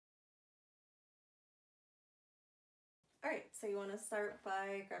Alright, so you want to start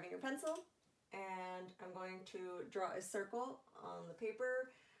by grabbing your pencil, and I'm going to draw a circle on the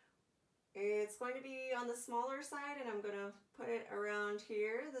paper. It's going to be on the smaller side, and I'm going to put it around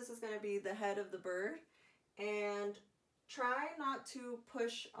here. This is going to be the head of the bird, and try not to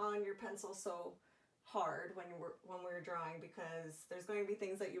push on your pencil so hard when we're drawing, because there's going to be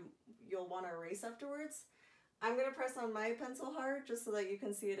things that you'll want to erase afterwards. I'm going to press on my pencil hard just so that you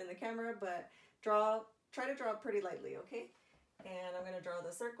can see it in the camera, but try to draw pretty lightly, okay? And I'm going to draw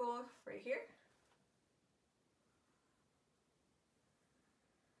the circle right here.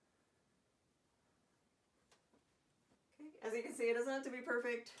 Okay, as you can see, it doesn't have to be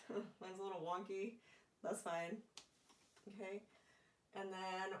perfect. Mine's a little wonky. That's fine. Okay, and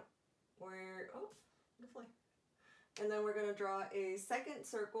then we're going to draw a second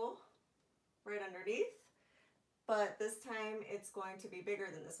circle right underneath, but this time it's going to be bigger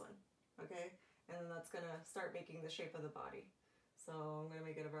than this one, okay? And then that's going to start making the shape of the body. So I'm going to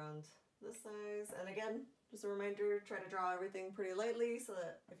make it around this size. And again, just a reminder, try to draw everything pretty lightly so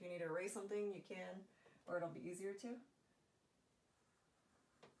that if you need to erase something, you can, or it'll be easier to.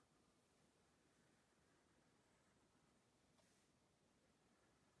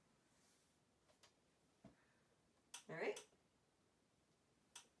 All right.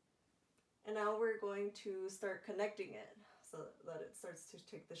 And now we're going to start connecting it so that it starts to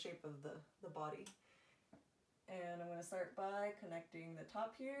take the shape of the body. And I'm going to start by connecting the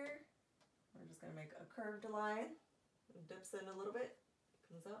top here. We're just going to make a curved line. It dips in a little bit,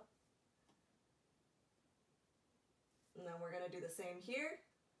 comes out. And then we're going to do the same here.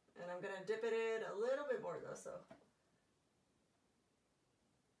 And I'm going to dip it in a little bit more though, so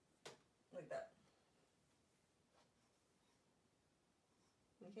like that.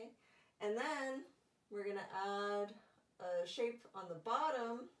 Okay, and then we're going to add a shape on the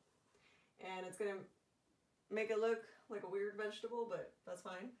bottom, and it's going to make it look like a weird vegetable, but that's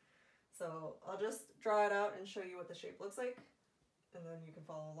fine. So I'll just draw it out and show you what the shape looks like, and then you can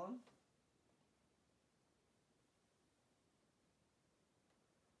follow along.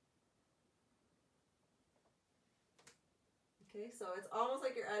 Okay, so it's almost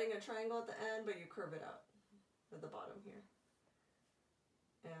like you're adding a triangle at the end, but you curve it out at the bottom here.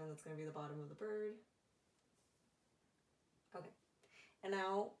 And that's going to be the bottom of the bird. Okay, and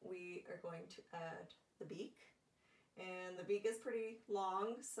now we are going to add the beak. And the beak is pretty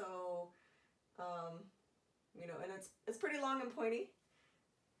long, so, you know, and it's pretty long and pointy.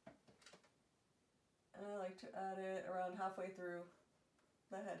 And I like to add it around halfway through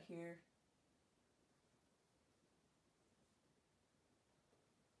the head here.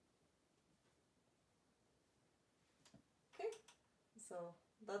 Okay, so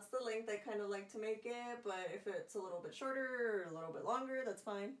that's the length I kind of like to make it, but if it's a little bit shorter or a little bit longer, that's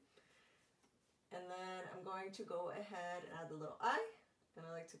fine. And then I'm going to go ahead and add the little eye, and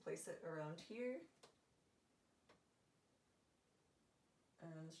I like to place it around here.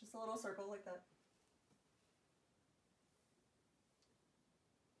 And it's just a little circle like that.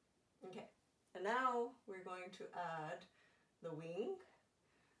 Okay, and now we're going to add the wing.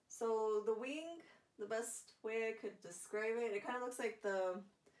 So the wing, the best way I could describe it, it kind of looks like the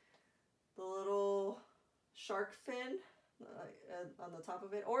little shark fin on the top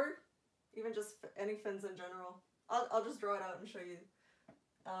of it, or even just any fins in general. I'll just draw it out and show you.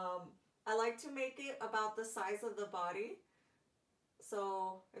 I like to make it about the size of the body.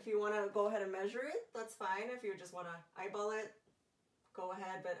 So if you want to go ahead and measure it, that's fine. If you just want to eyeball it, go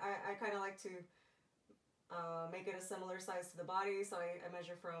ahead. But I kind of like to make it a similar size to the body. So I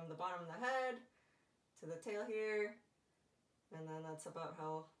measure from the bottom of the head to the tail here. And then that's about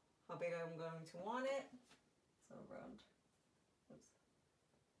how big I'm going to want it. So around, oops.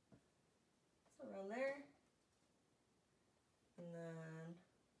 So around there. And then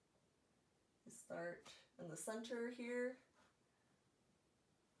you start in the center here.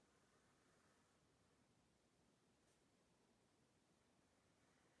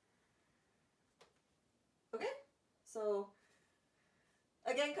 Okay, so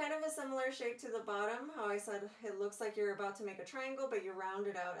again, kind of a similar shape to the bottom. How I said it looks like you're about to make a triangle, but you round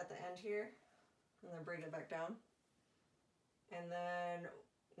it out at the end here and then bring it back down. And then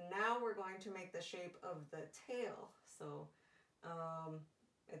now we're going to make the shape of the tail. So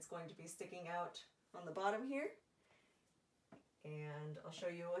it's going to be sticking out on the bottom here. And I'll show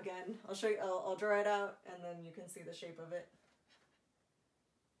you again. I'll draw it out and then you can see the shape of it.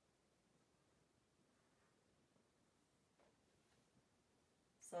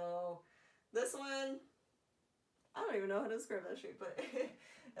 So this one, I don't even know how to describe that shape, but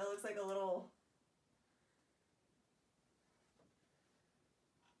it looks like a little,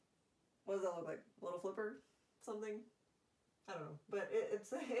 what does that look like? A little flipper? Something? I don't know, but it's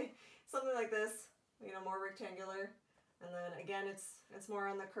something like this, you know, more rectangular. And then again, it's more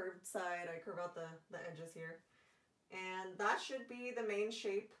on the curved side. I curve out the edges here. And that should be the main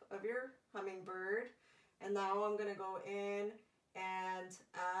shape of your hummingbird. And now I'm gonna go in and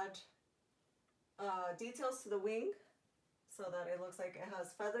add details to the wing so that it looks like it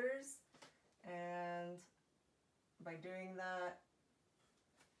has feathers. And by doing that,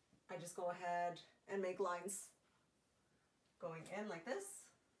 I just go ahead and make lines going in like this.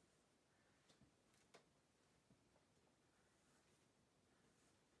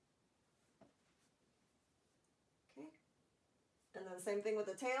 Okay. And then same thing with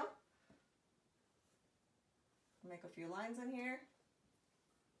the tail. Make a few lines in here.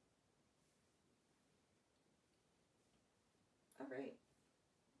 All right.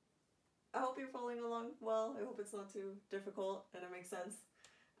 I hope you're following along well. I hope it's not too difficult and it makes sense.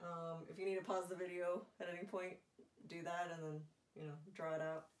 If you need to pause the video at any point, do that and then, you know, draw it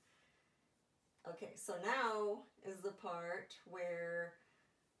out. Okay, so now is the part where,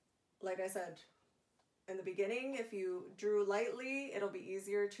 like I said, in the beginning, if you drew lightly, it'll be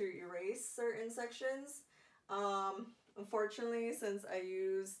easier to erase certain sections. Unfortunately, since I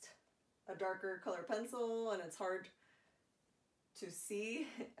used a darker color pencil and it's hard to see,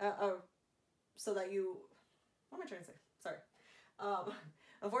 so that you, what am I trying to say? Sorry.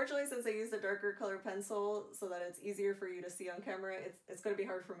 Unfortunately, since I used a darker color pencil so that it's easier for you to see on camera, it's going to be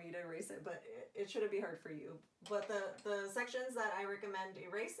hard for me to erase it, but it shouldn't be hard for you. But the sections that I recommend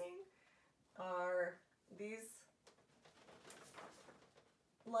erasing are these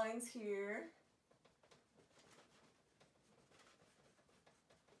lines here.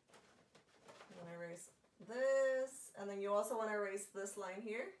 I'm going to erase this, and then you also want to erase this line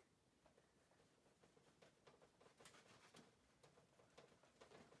here.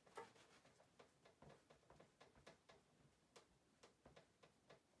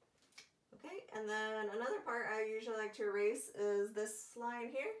 Okay, and then another part I usually like to erase is this line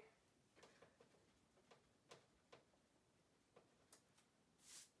here.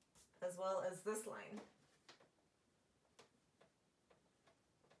 As well as this line.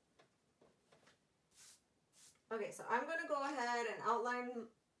 Okay, so I'm going to go ahead and outline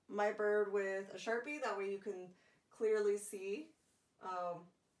my bird with a Sharpie. That way you can clearly see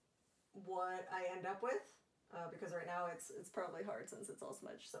what I end up with. Because right now it's probably hard since it's all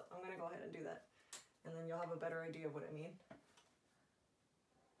smudged. So I'm going to go ahead and do that. And then you'll have a better idea of what I mean.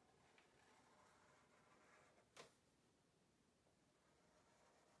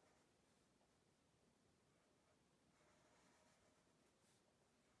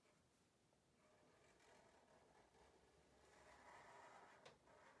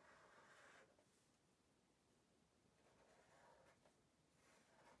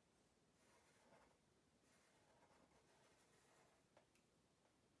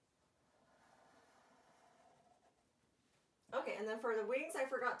 Okay, and then for the wings, I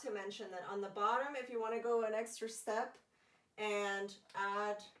forgot to mention that on the bottom, if you want to go an extra step and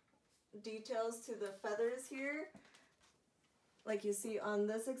add details to the feathers here, like you see on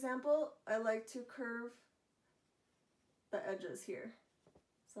this example, I like to curve the edges here.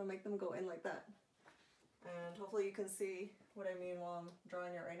 So make them go in like that. And hopefully you can see what I mean while I'm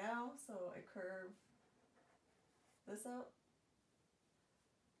drawing it right now. So I curve this out,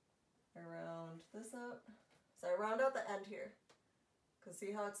 I round this out. So I round out the end here. Because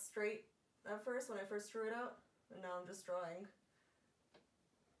see how it's straight at first when I first drew it out? And now I'm just drawing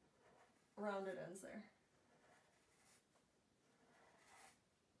rounded ends there.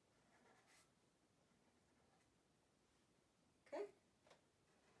 Okay.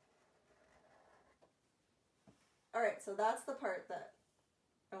 Alright, so that's the part that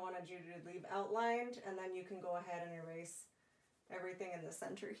I wanted you to leave outlined, and then you can go ahead and erase everything in the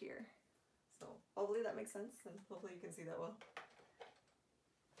center here. So hopefully that makes sense, and hopefully you can see that well.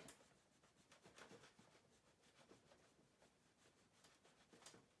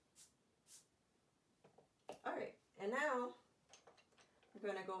 Alright, and now we're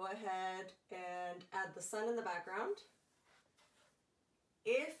going to go ahead and add the sun in the background.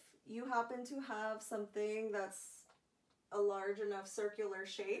 If you happen to have something that's a large enough circular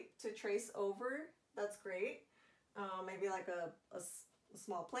shape to trace over, that's great. Maybe like a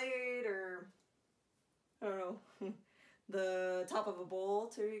small plate, or I don't know, the top of a bowl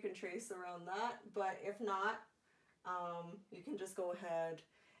too, you can trace around that. But if not, you can just go ahead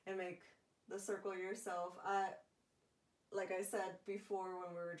and make the circle yourself. Like I said before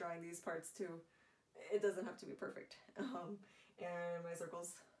when we were drawing these parts too, it doesn't have to be perfect. And my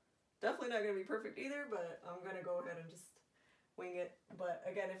circle's definitely not going to be perfect either, but I'm going to go ahead and just wing it. But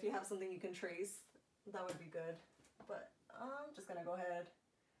again, if you have something you can trace, that would be good. But I'm just gonna go ahead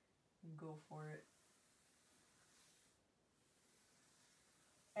and go for it.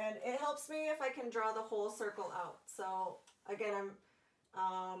 And it helps me if I can draw the whole circle out. So again,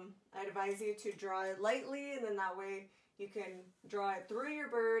 I advise you to draw it lightly, and then that way you can draw it through your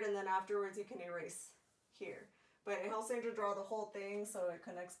bird, and then afterwards you can erase here. But it helps me to draw the whole thing so it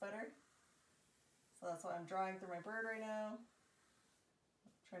connects better. So that's why I'm drawing through my bird right now.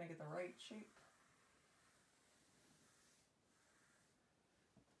 I'm trying to get the right shape.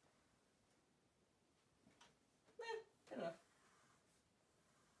 Good enough.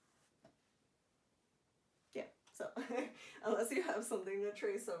 Yeah, so unless you have something to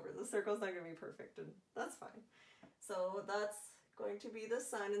trace over, the circle's not going to be perfect, and that's fine. So that's going to be the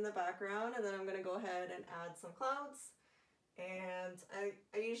sun in the background, and then I'm going to go ahead and add some clouds. And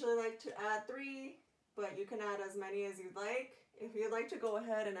I usually like to add 3, but you can add as many as you'd like. If you'd like to go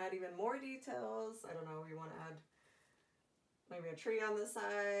ahead and add even more details, I don't know, you want to add maybe a tree on the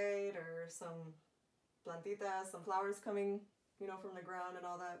side or some plantitas, some flowers coming, you know, from the ground and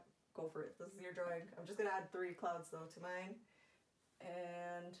all that, go for it. This is your drawing. I'm just going to add 3 clouds though to mine.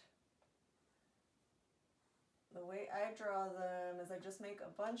 And the way I draw them is I just make a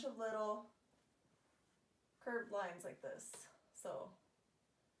bunch of little curved lines like this. So,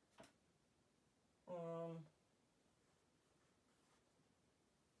 I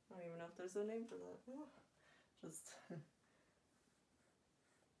don't even know if there's a name for that. Just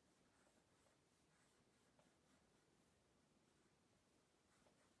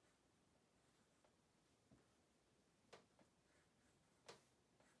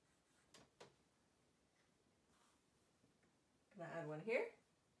gonna add one here.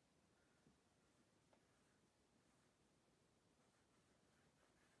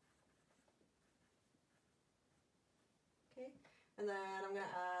 Okay, and then I'm gonna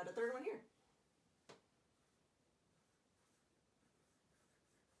add a 3rd one here.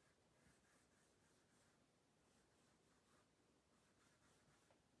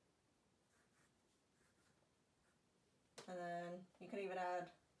 And then you can even add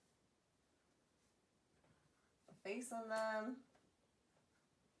a face on them,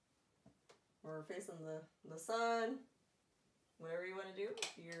 or a face on the sun, whatever you want to do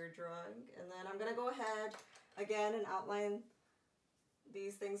if you're drawing. And then I'm going to go ahead again and outline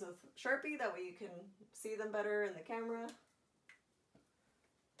these things with Sharpie, that way you can see them better in the camera.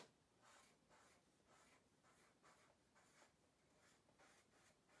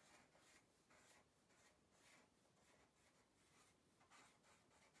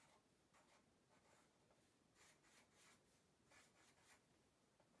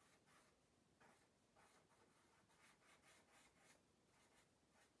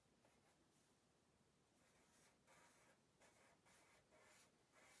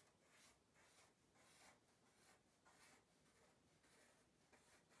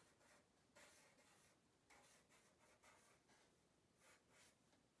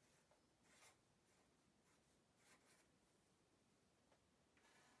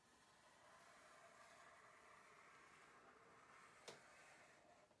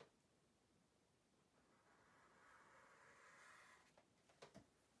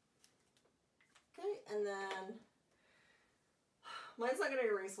 Okay, and then mine's not going to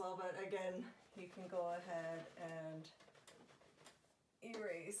erase well, but again, you can go ahead and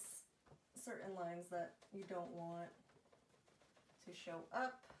erase certain lines that you don't want to show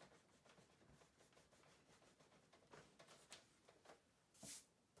up.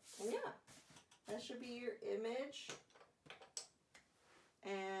 And yeah, that should be your image.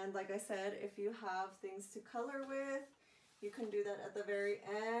 And like I said, if you have things to color with, you can do that at the very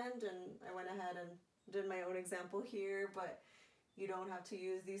end. And I went ahead and did my own example here, but you don't have to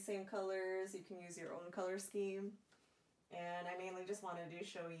use these same colors. You can use your own color scheme. And I mainly just wanted to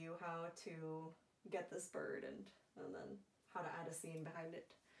show you how to get this bird and then how to add a scene behind it.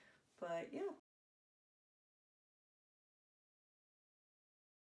 But yeah.